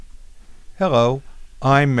Hello,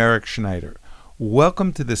 I'm Merrick Schneider.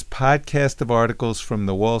 Welcome to this podcast of articles from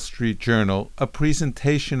the Wall Street Journal, a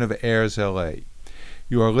presentation of Airs LA.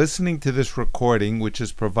 You are listening to this recording, which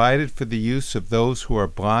is provided for the use of those who are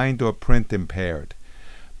blind or print impaired.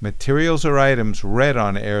 Materials or items read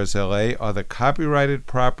on Airs LA are the copyrighted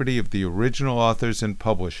property of the original authors and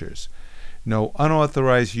publishers. No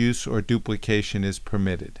unauthorized use or duplication is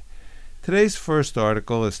permitted. Today's first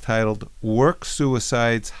article is titled Work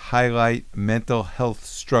Suicides Highlight Mental Health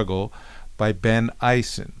Struggle by Ben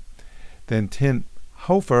Eisen. Then Tim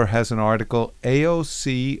Hofer has an article,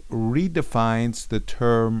 AOC Redefines the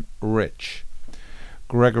Term Rich.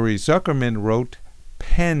 Gregory Zuckerman wrote,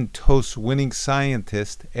 Penn toasts winning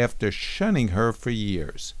scientist after shunning her for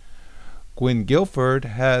years. Gwynn Guilford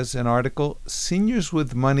has an article, Seniors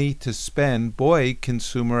with Money to Spend Buoy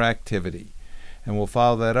Consumer Activity. And we'll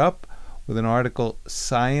follow that up with an article,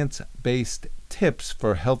 Science-Based Tips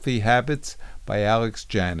for Healthy Habits by Alex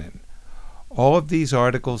Janin. All of these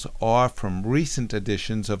articles are from recent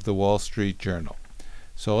editions of the Wall Street Journal.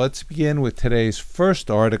 So let's begin with today's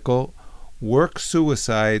first article, Work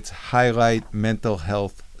Suicides Highlight Mental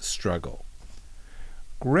Health Struggle.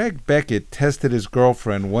 Greg Beckett tested his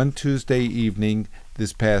girlfriend one Tuesday evening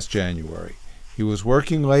this past January. He was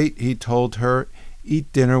working late. He told her,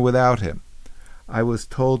 eat dinner without him. I was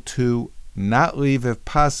told to not leave if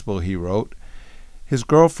possible, he wrote. His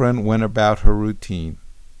girlfriend went about her routine.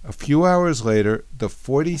 A few hours later, the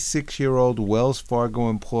 46-year-old Wells Fargo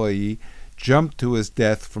employee jumped to his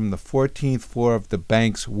death from the 14th floor of the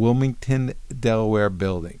bank's Wilmington, Delaware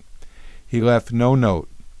building. He left no note.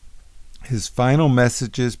 His final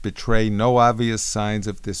messages betray no obvious signs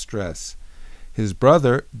of distress. His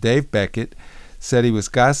brother, Dave Beckett, said he was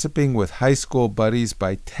gossiping with high school buddies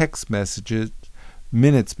by text messages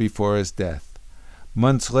minutes before his death.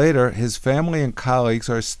 Months later, his family and colleagues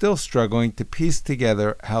are still struggling to piece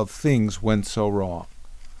together how things went so wrong.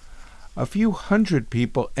 A few hundred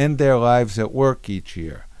people end their lives at work each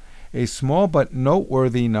year, a small but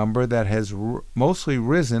noteworthy number that has mostly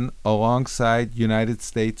risen alongside United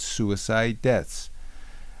States suicide deaths.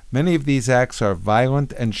 Many of these acts are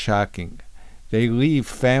violent and shocking. They leave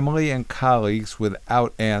family and colleagues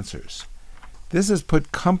without answers. This has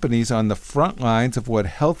put companies on the front lines of what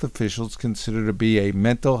health officials consider to be a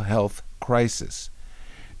mental health crisis.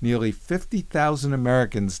 Nearly 50,000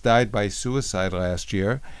 Americans died by suicide last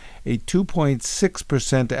year, a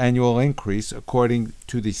 2.6% annual increase according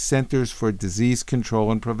to the Centers for Disease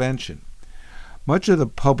Control and Prevention. Much of the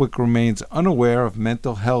public remains unaware of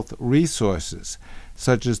mental health resources,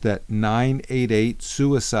 such as that 988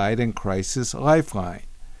 Suicide and Crisis Lifeline.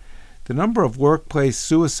 The number of workplace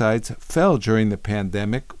suicides fell during the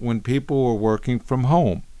pandemic when people were working from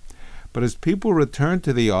home. But as people returned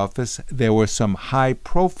to the office, there were some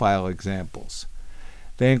high-profile examples.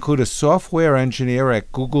 They include a software engineer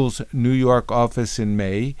at Google's New York office in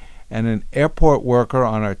May and an airport worker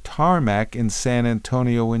on a tarmac in San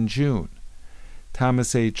Antonio in June.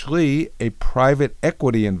 Thomas H. Lee, a private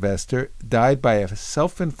equity investor, died by a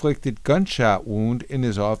self-inflicted gunshot wound in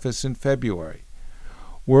his office in February.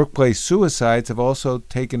 Workplace suicides have also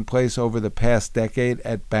taken place over the past decade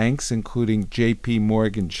at banks including J.P.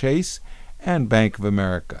 Morgan Chase and Bank of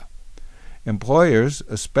America. Employers,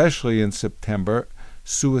 especially in September,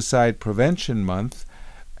 Suicide Prevention Month,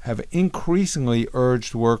 have increasingly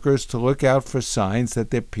urged workers to look out for signs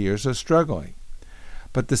that their peers are struggling.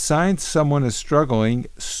 But the signs someone is considering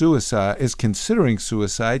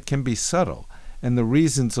suicide can be subtle, and the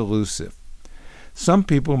reasons elusive. Some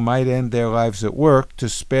people might end their lives at work to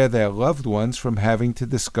spare their loved ones from having to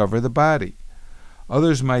discover the body.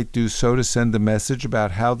 Others might do so to send a message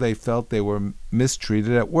about how they felt they were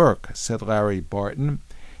mistreated at work, said Larry Barton,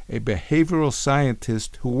 a behavioral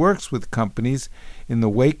scientist who works with companies in the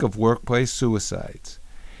wake of workplace suicides.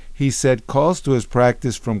 He said calls to his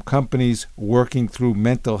practice from companies working through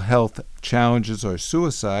mental health challenges or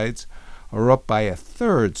suicides are up by a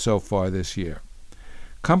third so far this year.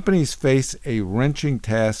 Companies face a wrenching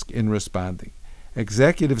task in responding.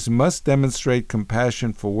 Executives must demonstrate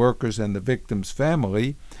compassion for workers and the victim's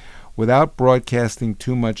family without broadcasting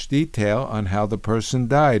too much detail on how the person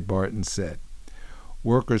died, Barton said.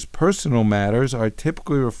 Workers' personal matters are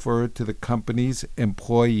typically referred to the company's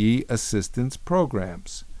employee assistance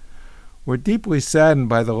programs. We're deeply saddened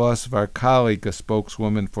by the loss of our colleague, a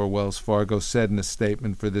spokeswoman for Wells Fargo said in a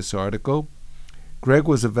statement for this article. Greg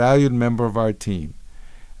was a valued member of our team.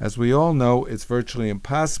 As we all know, it's virtually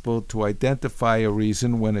impossible to identify a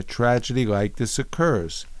reason when a tragedy like this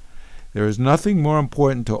occurs. There is nothing more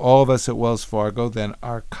important to all of us at Wells Fargo than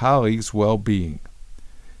our colleagues' well-being.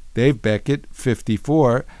 Dave Beckett,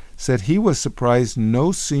 54, said he was surprised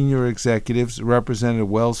no senior executives represented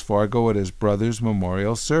Wells Fargo at his brother's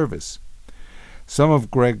memorial service. Some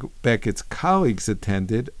of Greg Beckett's colleagues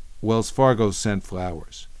attended. Wells Fargo sent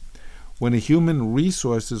flowers. When a human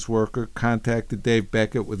resources worker contacted Dave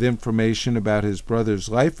Beckett with information about his brother's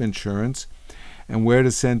life insurance and where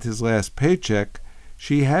to send his last paycheck,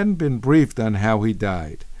 she hadn't been briefed on how he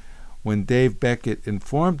died. When Dave Beckett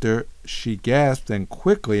informed her, she gasped and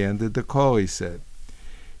quickly ended the call, he said.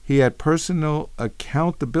 He had personal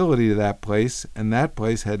accountability to that place, and that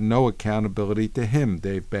place had no accountability to him,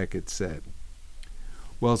 Dave Beckett said.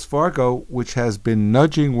 Wells Fargo, which has been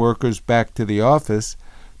nudging workers back to the office,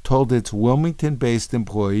 told its Wilmington-based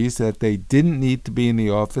employees that they didn't need to be in the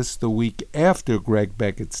office the week after Greg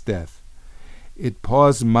Beckett's death. It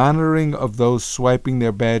paused monitoring of those swiping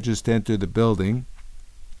their badges to enter the building,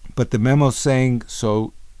 but the memo saying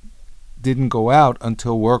so didn't go out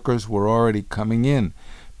until workers were already coming in,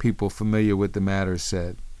 people familiar with the matter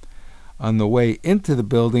said. On the way into the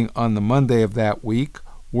building on the Monday of that week,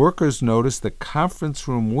 workers noticed the conference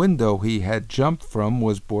room window he had jumped from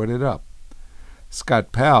was boarded up.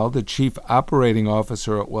 Scott Powell, the chief operating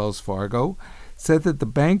officer at Wells Fargo, said that the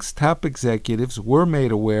bank's top executives were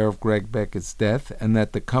made aware of Greg Beckett's death and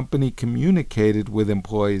that the company communicated with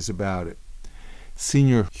employees about it.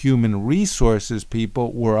 Senior human resources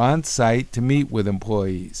people were on site to meet with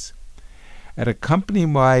employees. At a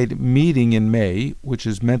company-wide meeting in May, which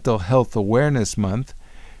is Mental Health Awareness Month,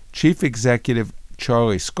 Chief Executive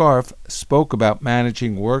Charlie Scarf spoke about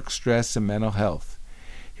managing work stress and mental health.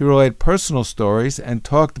 He relayed personal stories and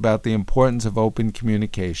talked about the importance of open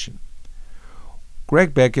communication.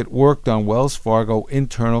 Greg Beckett worked on Wells Fargo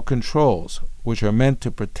internal controls, which are meant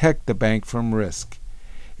to protect the bank from risk.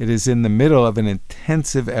 It is in the middle of an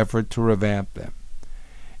intensive effort to revamp them.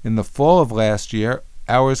 In the fall of last year,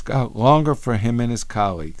 hours got longer for him and his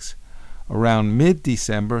colleagues. Around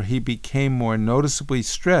mid-December, he became more noticeably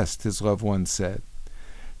stressed, his loved ones said.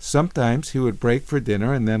 Sometimes he would break for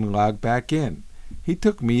dinner and then log back in. He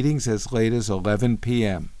took meetings as late as 11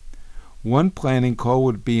 p.m. One planning call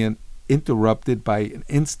would be interrupted by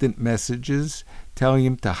instant messages telling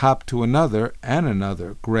him to hop to another and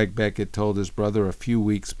another, Greg Beckett told his brother a few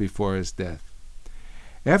weeks before his death.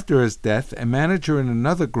 After his death, a manager in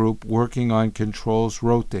another group working on controls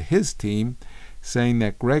wrote to his team saying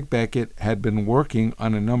that Greg Beckett had been working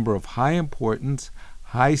on a number of high-importance,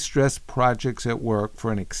 high-stress projects at work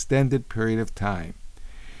for an extended period of time.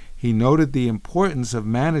 He noted the importance of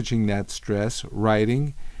managing that stress,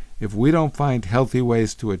 writing, "If we don't find healthy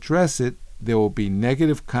ways to address it, there will be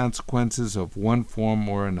negative consequences of one form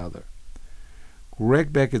or another."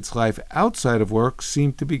 Greg Beckett's life outside of work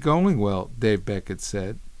seemed to be going well, Dave Beckett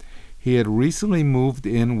said. He had recently moved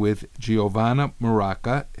in with Giovanna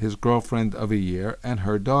Maraca, his girlfriend of a year, and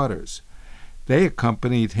her daughters. They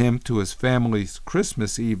accompanied him to his family's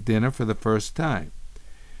Christmas Eve dinner for the first time.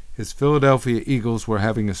 His Philadelphia Eagles were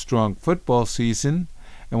having a strong football season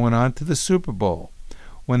and went on to the Super Bowl.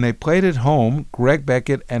 When they played at home, Greg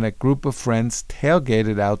Beckett and a group of friends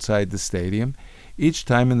tailgated outside the stadium, each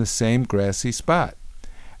time in the same grassy spot.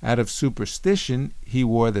 Out of superstition, he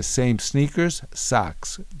wore the same sneakers,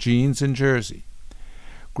 socks, jeans, and jersey.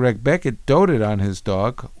 Greg Beckett doted on his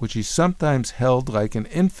dog, which he sometimes held like an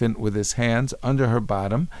infant with his hands under her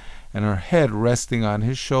bottom and her head resting on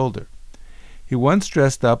his shoulder. He once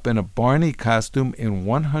dressed up in a Barney costume in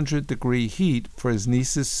 100-degree heat for his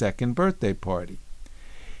niece's second birthday party.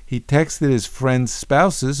 He texted his friends'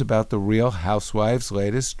 spouses about the Real Housewives'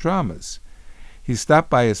 latest dramas. He stopped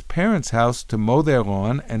by his parents' house to mow their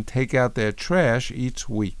lawn and take out their trash each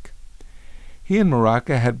week. He and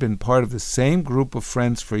Maraca had been part of the same group of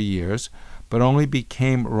friends for years, but only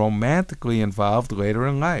became romantically involved later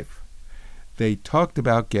in life. They talked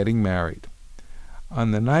about getting married.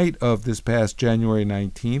 On the night of this past January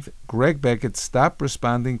 19th, Greg Beckett stopped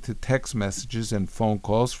responding to text messages and phone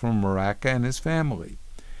calls from Maraca and his family.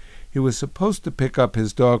 He was supposed to pick up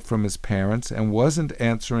his dog from his parents and wasn't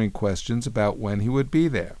answering questions about when he would be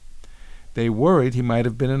there. They worried he might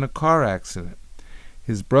have been in a car accident.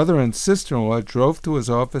 His brother and sister-in-law drove to his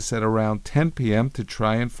office at around 10 p.m. to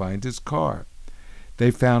try and find his car. They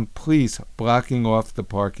found police blocking off the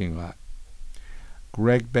parking lot.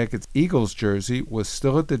 Greg Beckett's Eagles jersey was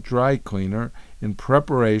still at the dry cleaner in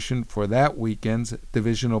preparation for that weekend's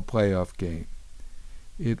divisional playoff game.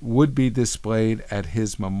 It would be displayed at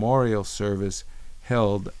his memorial service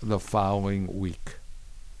held the following week.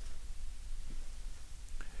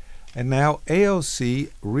 And now AOC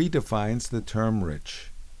redefines the term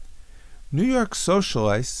rich. New York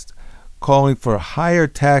socialists calling for higher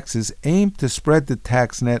taxes aim to spread the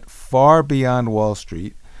tax net far beyond Wall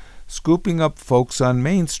Street scooping up folks on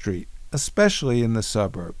Main Street, especially in the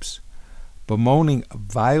suburbs. Bemoaning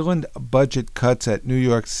violent budget cuts at New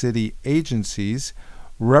York City agencies,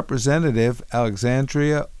 Representative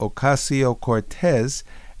Alexandria Ocasio-Cortez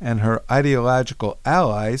and her ideological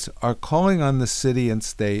allies are calling on the city and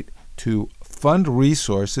state to fund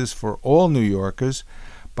resources for all New Yorkers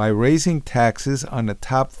by raising taxes on the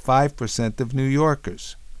top 5% of New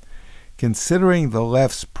Yorkers. Considering the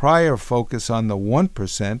left's prior focus on the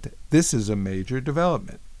 1%, this is a major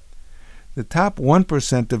development. The top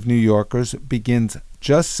 1% of New Yorkers begins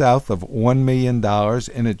just south of $1 million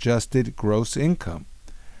in adjusted gross income,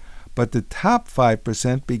 but the top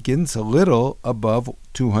 5% begins a little above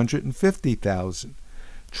 $250,000,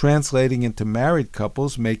 translating into married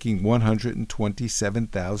couples making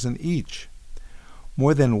 $127,000 each.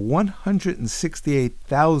 More than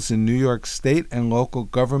 168,000 New York state and local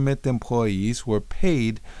government employees were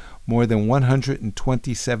paid more than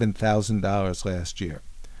 $127,000 last year.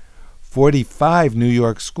 45 New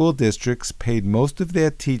York school districts paid most of their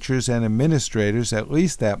teachers and administrators at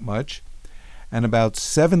least that much, and about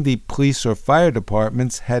 70 police or fire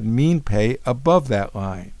departments had mean pay above that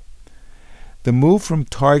line. The move from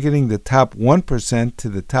targeting the top 1% to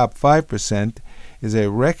the top 5% is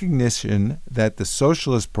a recognition that the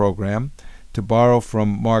socialist program, to borrow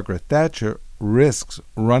from Margaret Thatcher, risks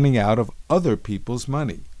running out of other people's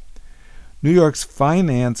money. New York's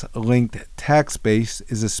finance-linked tax base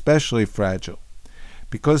is especially fragile.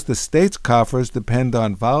 Because the state's coffers depend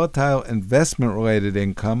on volatile investment-related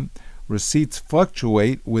income, receipts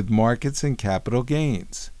fluctuate with markets and capital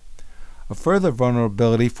gains. A further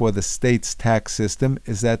vulnerability for the state's tax system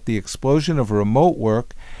is that the explosion of remote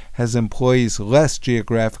work has employees less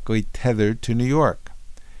geographically tethered to New York.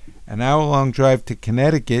 An hour-long drive to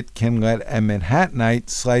Connecticut can let a Manhattanite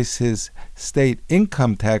slice his state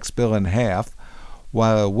income tax bill in half,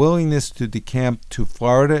 while a willingness to decamp to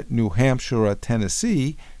Florida, New Hampshire, or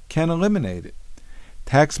Tennessee can eliminate it.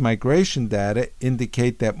 Tax migration data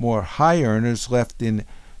indicate that more high earners left in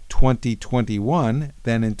 2021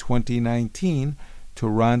 than in 2019 to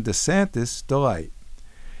Ron DeSantis' delight.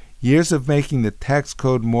 Years of making the tax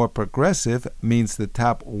code more progressive means the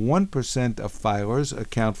top 1% of filers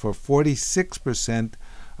account for 46%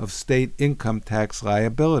 of state income tax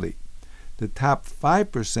liability. The top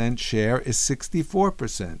 5% share is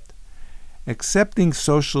 64%. Accepting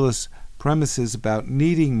socialist premises about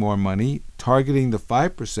needing more money, targeting the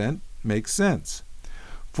 5%, makes sense.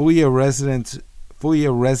 Fully a resident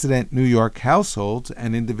New York households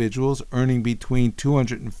and individuals earning between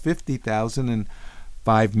 $250,000 and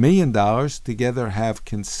 $5 million together have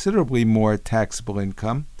considerably more taxable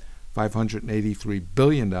income, $583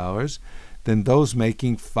 billion, than those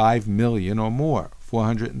making $5 million or more,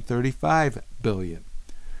 $435 billion.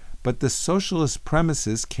 But the socialist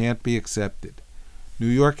premises can't be accepted. New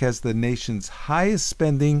York has the nation's highest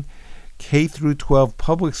spending K-12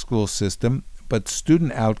 public school system, but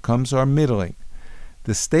student outcomes are middling.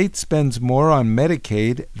 The state spends more on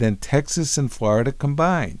Medicaid than Texas and Florida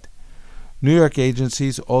combined. New York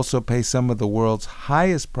agencies also pay some of the world's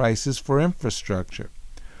highest prices for infrastructure.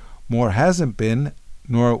 More hasn't been,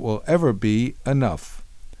 nor it will ever be, enough.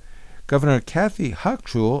 Governor Kathy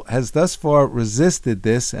Hochul has thus far resisted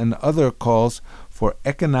this and other calls for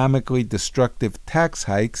economically destructive tax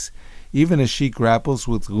hikes, even as she grapples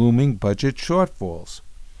with looming budget shortfalls.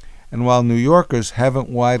 And while New Yorkers haven't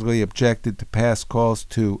widely objected to past calls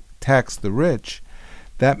to tax the rich,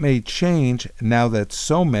 that may change now that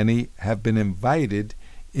so many have been invited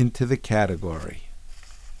into the category.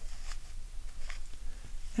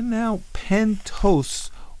 And now Penn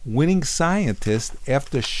toasts winning scientist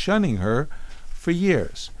after shunning her for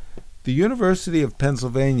years. The University of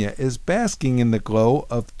Pennsylvania is basking in the glow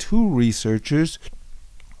of two researchers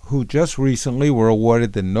who just recently were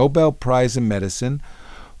awarded the Nobel Prize in Medicine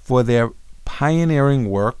for their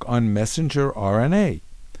pioneering work on messenger RNA.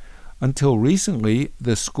 Until recently,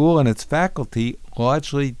 the school and its faculty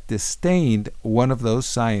largely disdained one of those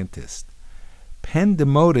scientists. Penn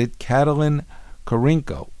demoted Katalin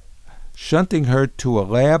Karikó, shunting her to a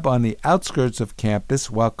lab on the outskirts of campus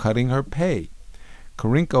while cutting her pay.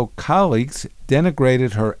 Karikó colleagues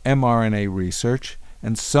denigrated her mRNA research,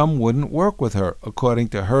 and some wouldn't work with her, according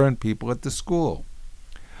to her and people at the school.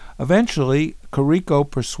 Eventually, Karikó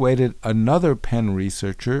persuaded another Penn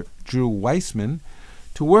researcher, Drew Weissman,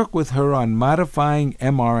 to work with her on modifying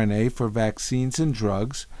mRNA for vaccines and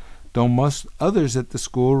drugs, though most others at the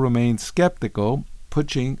school remained skeptical,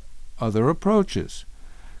 pushing other approaches.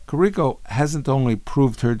 Karikó hasn't only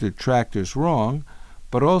proved her detractors wrong,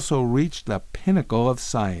 but also reached the pinnacle of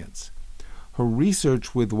science. Her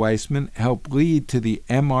research with Weissman helped lead to the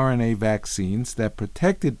mRNA vaccines that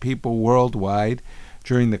protected people worldwide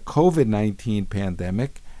during the COVID-19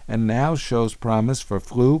 pandemic and now shows promise for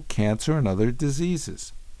flu, cancer, and other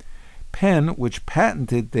diseases. Penn, which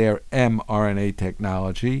patented their mRNA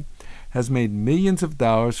technology, has made millions of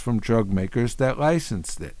dollars from drug makers that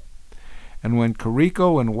licensed it. And when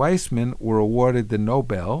Kariko and Weissman were awarded the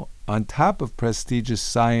Nobel, on top of prestigious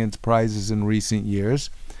science prizes in recent years,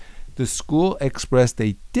 the school expressed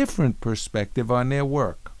a different perspective on their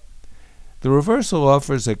work. The reversal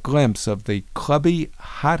offers a glimpse of the clubby,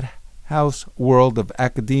 hothouse world of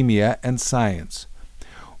academia and science,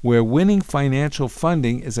 where winning financial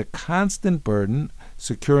funding is a constant burden,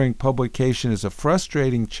 securing publication is a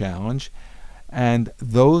frustrating challenge, and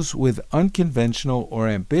those with unconventional or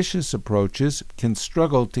ambitious approaches can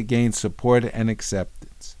struggle to gain support and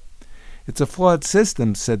acceptance. It's a flawed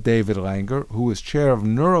system, said David Langer, who was chair of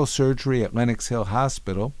neurosurgery at Lenox Hill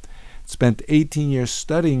Hospital, spent 18 years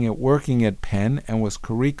studying and working at Penn, and was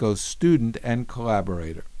Kariko's student and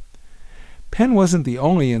collaborator. Penn wasn't the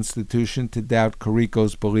only institution to doubt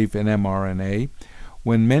Kariko's belief in mRNA,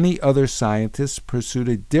 when many other scientists pursued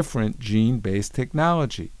a different gene-based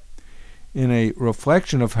technology. In a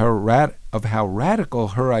reflection of how radical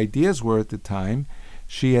her ideas were at the time,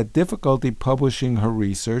 she had difficulty publishing her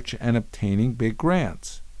research and obtaining big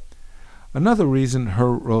grants. Another reason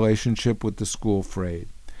her relationship with the school frayed.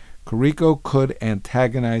 Kariko could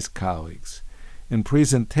antagonize colleagues. In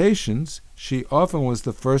presentations, she often was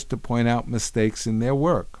the first to point out mistakes in their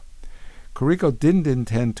work. Kariko didn't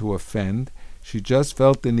intend to offend, she just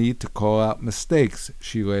felt the need to call out mistakes,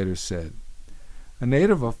 she later said. A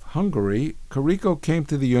native of Hungary, Kariko came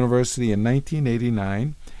to the university in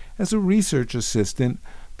 1989 as a research assistant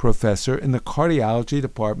professor in the cardiology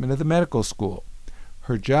department of the medical school.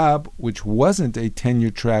 Her job, which wasn't a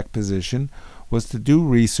tenure-track position, was to do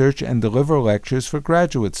research and deliver lectures for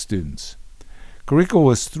graduate students. Kariko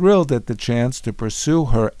was thrilled at the chance to pursue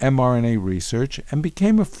her mRNA research and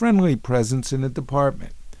became a friendly presence in the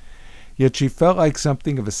department. Yet she felt like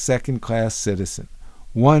something of a second-class citizen.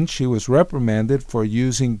 Once she was reprimanded for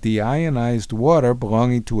using deionized water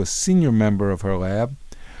belonging to a senior member of her lab,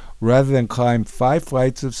 rather than climb 5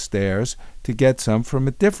 flights of stairs to get some from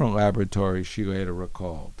a different laboratory, she later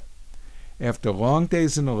recalled. After long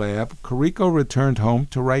days in the lab, Kariko returned home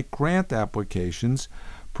to write grant applications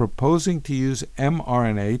proposing to use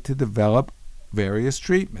mRNA to develop various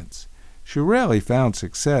treatments. She rarely found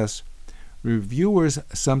success. Reviewers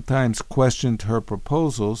sometimes questioned her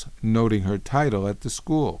proposals, noting her title at the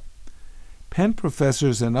school. Penn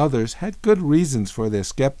professors and others had good reasons for their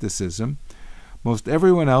skepticism. Most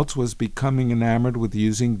everyone else was becoming enamored with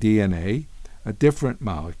using DNA, a different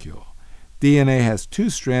molecule. DNA has 2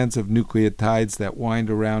 strands of nucleotides that wind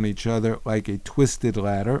around each other like a twisted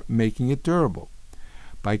ladder, making it durable.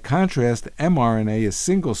 By contrast, mRNA is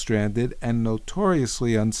single-stranded and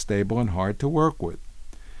notoriously unstable and hard to work with.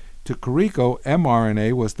 To Kariko,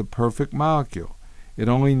 mRNA was the perfect molecule. It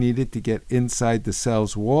only needed to get inside the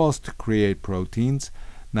cell's walls to create proteins,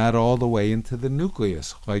 not all the way into the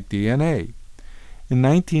nucleus, like DNA. In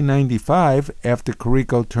 1995, after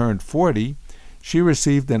Kariko turned 40, she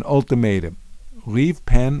received an ultimatum: leave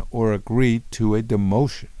Penn or agree to a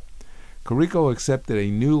demotion. Kariko accepted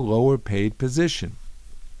a new, lower-paid position.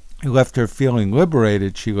 It left her feeling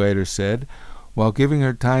liberated, she later said, while giving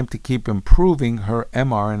her time to keep improving her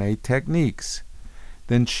mRNA techniques.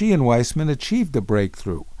 Then she and Weissman achieved a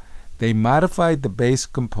breakthrough. They modified the base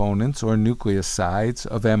components, or nucleosides,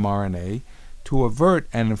 of mRNA to avert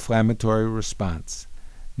an inflammatory response.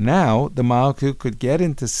 Now, the molecule could get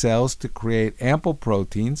into cells to create ample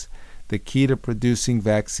proteins, the key to producing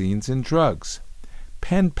vaccines and drugs.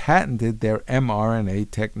 Penn patented their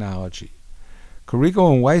mRNA technology.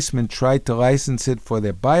 Kariko and Weissman tried to license it for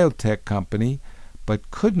their biotech company,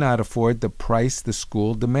 but could not afford the price the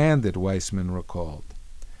school demanded, Weissman recalled.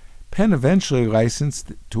 Penn eventually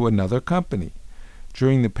licensed it to another company.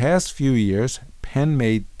 During the past few years, Penn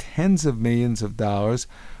made tens of millions of dollars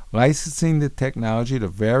licensing the technology to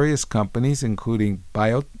various companies, including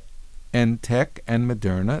BioNTech and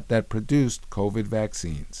Moderna, that produced COVID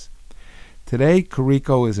vaccines. Today,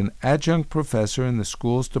 Kariko is an adjunct professor in the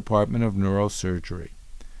school's Department of Neurosurgery.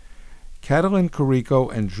 Catalin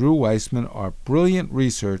Kariko and Drew Weissman are brilliant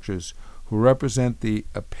researchers who represent the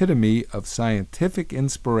epitome of scientific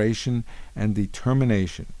inspiration and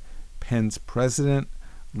determination, Penn's president,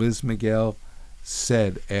 Liz Miguel,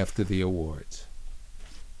 said after the awards.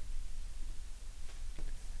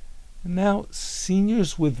 Now,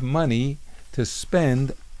 seniors with money to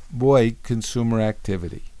spend buoy consumer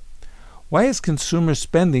activity. Why has consumer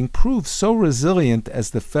spending proved so resilient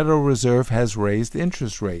as the Federal Reserve has raised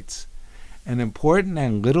interest rates? An important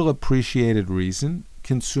and little appreciated reason: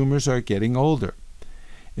 consumers are getting older.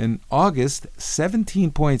 In August,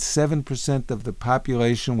 17.7% of the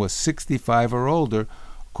population was 65 or older,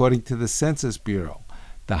 according to the Census Bureau,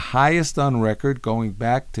 the highest on record going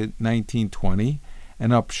back to 1920,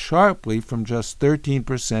 and up sharply from just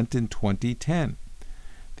 13% in 2010.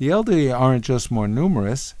 The elderly aren't just more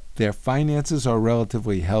numerous, their finances are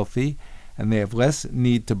relatively healthy, and they have less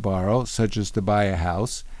need to borrow, such as to buy a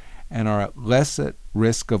house, and are less at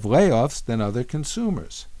risk of layoffs than other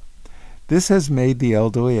consumers. This has made the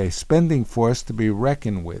elderly a spending force to be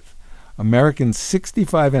reckoned with. Americans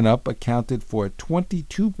 65 and up accounted for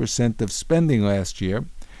 22% of spending last year,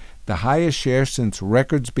 the highest share since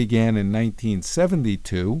records began in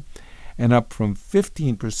 1972, and up from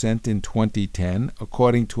 15% in 2010,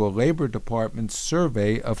 according to a Labor Department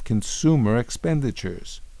survey of consumer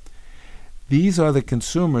expenditures. These are the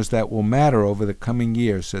consumers that will matter over the coming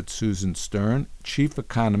years, said Susan Stern, chief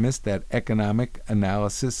economist at Economic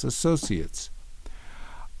Analysis Associates.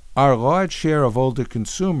 Our large share of older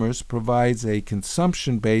consumers provides a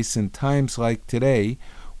consumption base in times like today,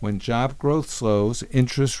 when job growth slows,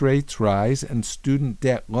 interest rates rise, and student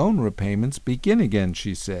debt loan repayments begin again,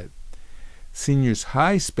 she said. Seniors'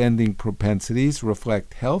 high spending propensities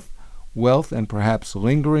reflect health, wealth, and perhaps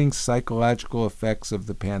lingering psychological effects of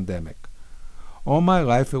the pandemic. All my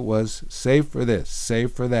life it was, save for this,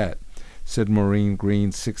 save for that, said Maureen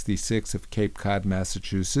Green, 66, of Cape Cod,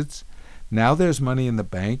 Massachusetts. Now there's money in the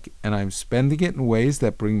bank, and I'm spending it in ways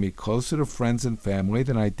that bring me closer to friends and family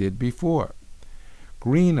than I did before.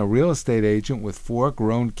 Green, a real estate agent with 4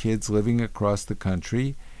 grown kids living across the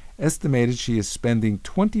country, estimated she is spending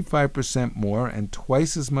 25% more and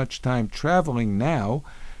twice as much time traveling now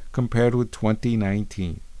compared with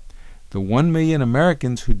 2019. The 1 million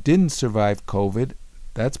Americans who didn't survive COVID,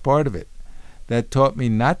 that's part of it. That taught me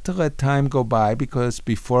not to let time go by, because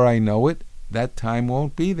before I know it, that time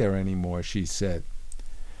won't be there anymore, she said.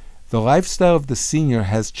 The lifestyle of the senior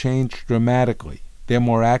has changed dramatically. They're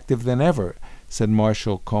more active than ever, said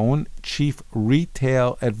Marshall Cohen, chief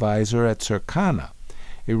retail advisor at Circana,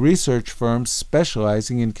 a research firm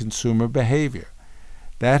specializing in consumer behavior.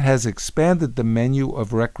 That has expanded the menu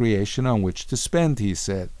of recreation on which to spend, he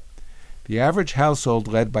said. The average household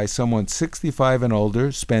led by someone 65 and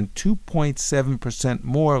older spent 2.7%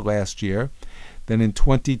 more last year than in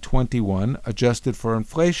 2021, adjusted for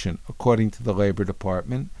inflation, according to the Labor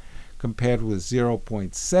Department, compared with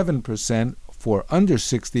 0.7% for under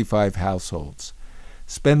 65 households.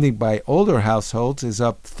 Spending by older households is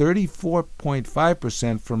up 34.5%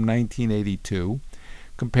 from 1982,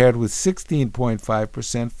 compared with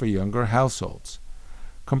 16.5% for younger households.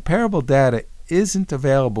 Comparable data isn't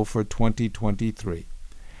available for 2023.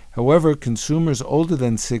 However, consumers older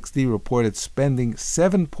than 60 reported spending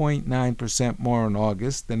 7.9% more in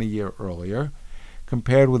August than a year earlier,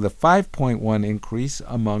 compared with a 5.1% increase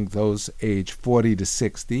among those aged 40 to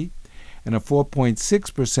 60, and a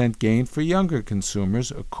 4.6% gain for younger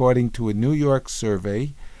consumers, according to a New York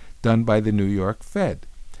survey done by the New York Fed.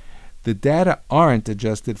 The data aren't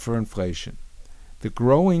adjusted for inflation. The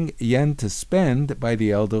growing yen to spend by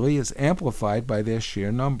the elderly is amplified by their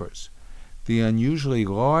sheer numbers. The unusually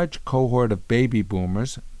large cohort of baby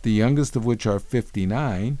boomers, the youngest of which are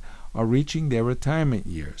 59, are reaching their retirement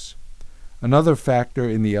years. Another factor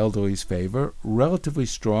in the elderly's favor: relatively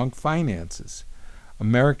strong finances.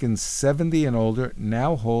 Americans 70 and older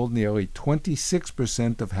now hold nearly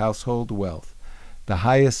 26% of household wealth, the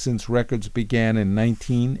highest since records began in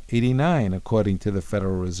 1989, according to the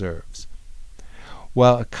Federal Reserve.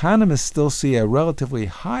 While economists still see a relatively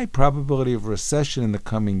high probability of recession in the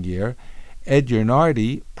coming year, Ed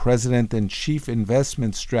Yarnardi, president and chief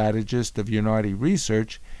investment strategist of Yarnardi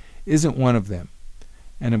Research, isn't one of them.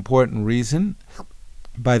 An important reason: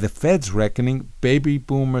 by the Fed's reckoning, baby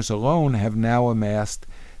boomers alone have now amassed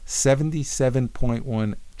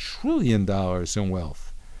 $77.1 trillion in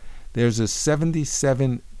wealth. There's a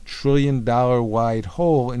 $77 trillion wide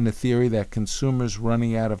hole in the theory that consumers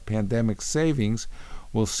running out of pandemic savings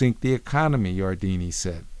will sink the economy, Yardini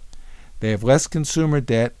said. They have less consumer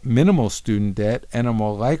debt, minimal student debt, and are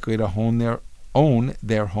more likely to own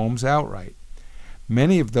their homes outright.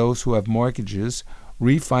 Many of those who have mortgages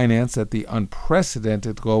refinance at the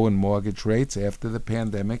unprecedented low in mortgage rates after the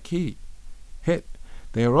pandemic hit.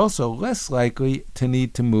 They are also less likely to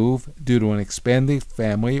need to move due to an expanding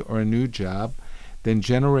family or a new job than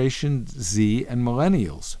Generation Z and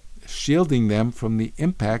millennials, shielding them from the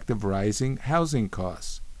impact of rising housing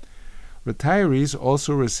costs. Retirees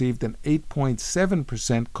also received an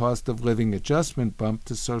 8.7% cost of living adjustment bump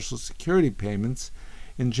to Social Security payments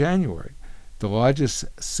in January, the largest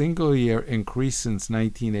single-year increase since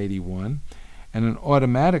 1981, and an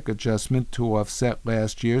automatic adjustment to offset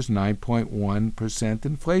last year's 9.1%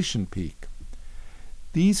 inflation peak.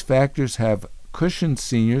 These factors have cushioned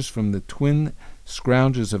seniors from the twin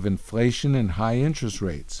scourges of inflation and high interest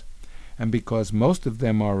rates, and because most of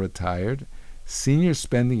them are retired, senior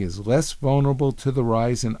spending is less vulnerable to the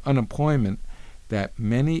rise in unemployment that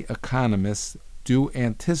many economists do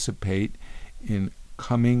anticipate in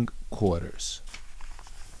coming quarters.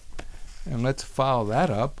 And let's follow that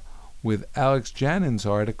up with Alex Janin's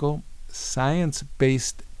article,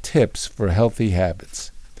 Science-Based Tips for Healthy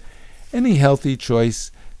Habits. Any healthy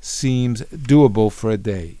choice seems doable for a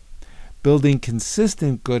day. Building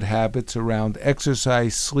consistent good habits around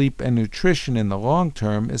exercise, sleep, and nutrition in the long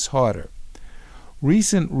term is harder.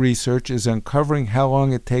 Recent research is uncovering how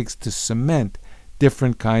long it takes to cement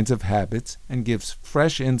different kinds of habits and gives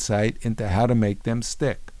fresh insight into how to make them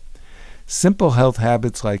stick. Simple health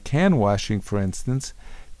habits like hand washing, for instance,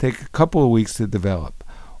 take a couple of weeks to develop,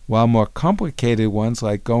 while more complicated ones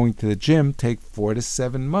like going to the gym take 4 to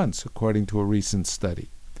 7 months, according to a recent study.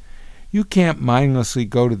 You can't mindlessly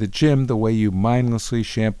go to the gym the way you mindlessly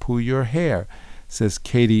shampoo your hair, says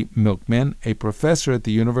Katie Milkman, a professor at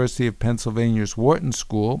the University of Pennsylvania's Wharton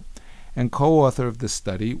School and co-author of the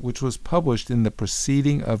study, which was published in the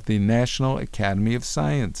Proceeding of the National Academy of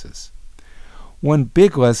Sciences. One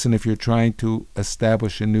big lesson if you're trying to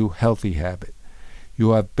establish a new healthy habit: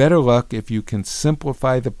 you'll have better luck if you can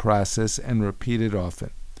simplify the process and repeat it often.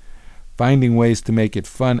 Finding ways to make it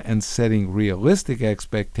fun and setting realistic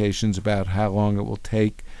expectations about how long it will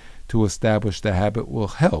take to establish the habit will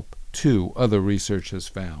help, too, other research has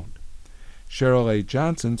found. Cheryl A.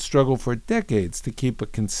 Johnson struggled for decades to keep a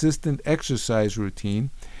consistent exercise routine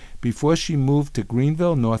before she moved to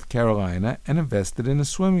Greenville, North Carolina, and invested in a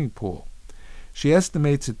swimming pool. She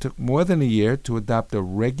estimates it took more than a year to adopt a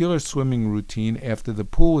regular swimming routine after the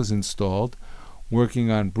pool was installed,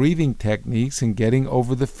 working on breathing techniques and getting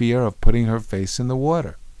over the fear of putting her face in the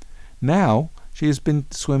water. Now, she has been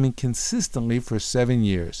swimming consistently for 7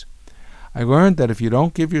 years. I learned that if you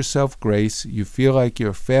don't give yourself grace, you feel like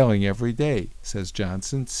you're failing every day, says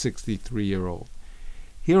Johnson, 63-year-old.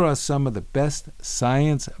 Here are some of the best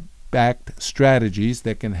science-backed strategies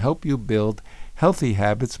that can help you build healthy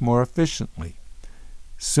habits more efficiently.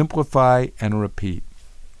 Simplify and repeat.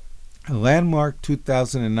 A landmark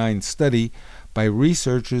 2009 study by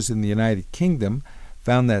researchers in the United Kingdom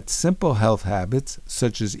found that simple health habits,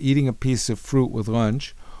 such as eating a piece of fruit with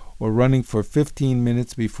lunch or running for 15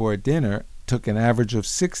 minutes before dinner, took an average of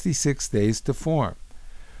 66 days to form.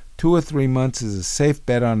 2 or 3 months is a safe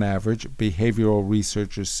bet on average, behavioral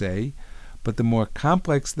researchers say, but the more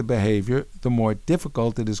complex the behavior, the more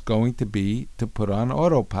difficult it is going to be to put on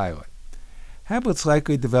autopilot. Habits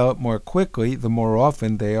likely develop more quickly the more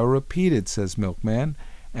often they are repeated, says Milkman,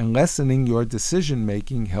 and lessening your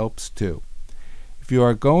decision-making helps too. If you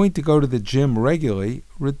are going to go to the gym regularly,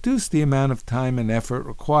 reduce the amount of time and effort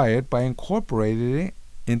required by incorporating it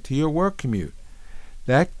into your work commute.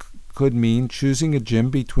 That could mean choosing a gym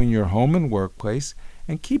between your home and workplace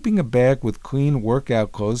and keeping a bag with clean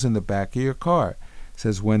workout clothes in the back of your car,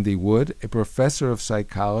 says Wendy Wood, a professor of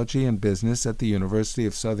psychology and business at the University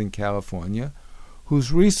of Southern California,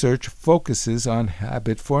 whose research focuses on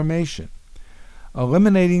habit formation.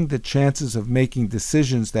 Eliminating the chances of making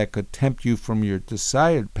decisions that could tempt you from your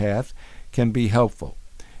desired path can be helpful.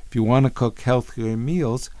 If you want to cook healthier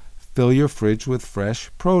meals, fill your fridge with fresh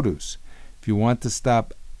produce. If you want to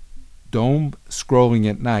stop doom scrolling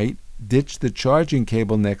at night, ditch the charging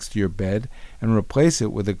cable next to your bed and replace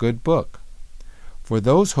it with a good book. For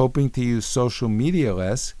those hoping to use social media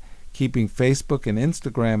less, keeping Facebook and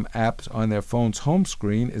Instagram apps on their phone's home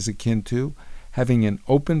screen is akin to having an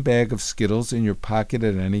open bag of Skittles in your pocket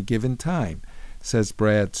at any given time, says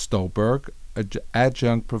Brad Stolberg, an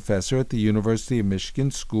adjunct professor at the University of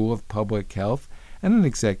Michigan School of Public Health and an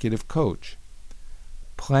executive coach.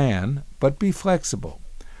 Plan, but be flexible.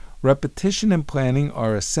 Repetition and planning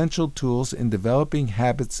are essential tools in developing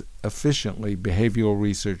habits efficiently, behavioral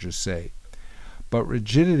researchers say. But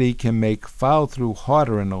rigidity can make follow-through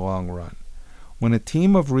harder in the long run. When a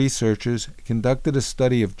team of researchers conducted a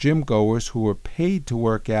study of gym-goers who were paid to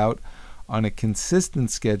work out on a consistent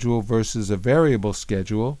schedule versus a variable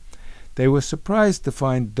schedule, they were surprised to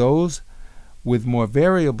find those with more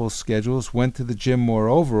variable schedules went to the gym more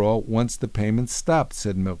overall once the payments stopped,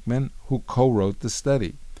 said Milkman, who co-wrote the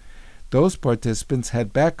study. Those participants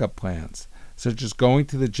had backup plans, such as going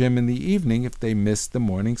to the gym in the evening if they missed the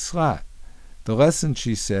morning slot. The lesson,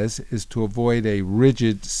 she says, is to avoid a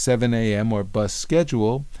rigid 7 a.m. or bus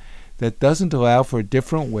schedule that doesn't allow for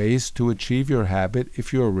different ways to achieve your habit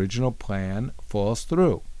if your original plan falls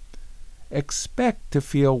through. Expect to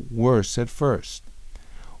feel worse at first.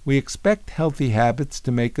 We expect healthy habits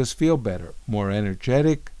to make us feel better, more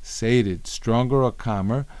energetic, sated, stronger, or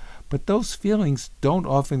calmer, but those feelings don't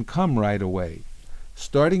often come right away.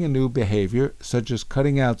 Starting a new behavior, such as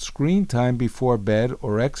cutting out screen time before bed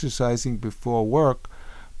or exercising before work,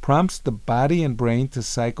 prompts the body and brain to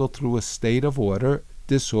cycle through a state of order,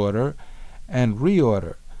 disorder, and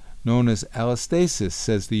reorder, known as allostasis,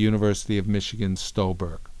 says the University of Michigan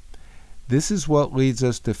Stolberg. This is what leads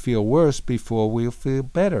us to feel worse before we'll feel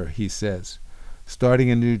better, he says. Starting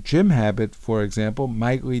a new gym habit, for example,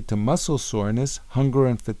 might lead to muscle soreness, hunger,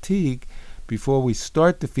 and fatigue before we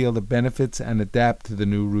start to feel the benefits and adapt to the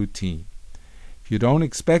new routine. If you don't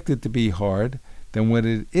expect it to be hard, then when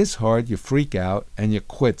it is hard, you freak out and you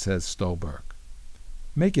quit, says Stolberg.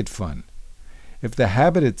 Make it fun. If the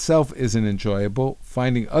habit itself isn't enjoyable,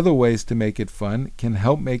 finding other ways to make it fun can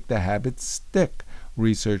help make the habit stick,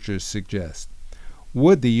 researchers suggest.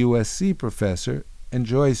 Wood, the USC professor,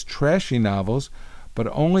 enjoys trashy novels, but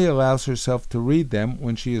only allows herself to read them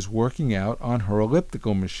when she is working out on her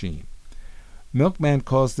elliptical machine. Milkman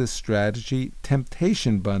calls this strategy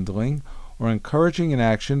temptation bundling, or encouraging an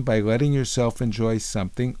action by letting yourself enjoy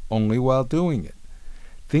something only while doing it.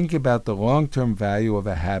 Thinking about the long-term value of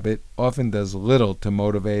a habit often does little to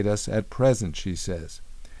motivate us at present, she says.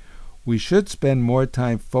 We should spend more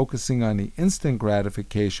time focusing on the instant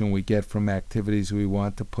gratification we get from activities we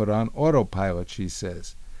want to put on autopilot, she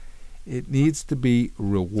says. It needs to be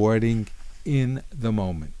rewarding in the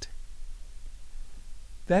moment.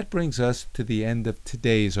 That brings us to the end of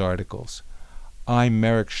today's articles. I'm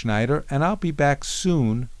Merrick Schneider, and I'll be back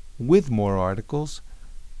soon with more articles.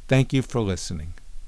 Thank you for listening.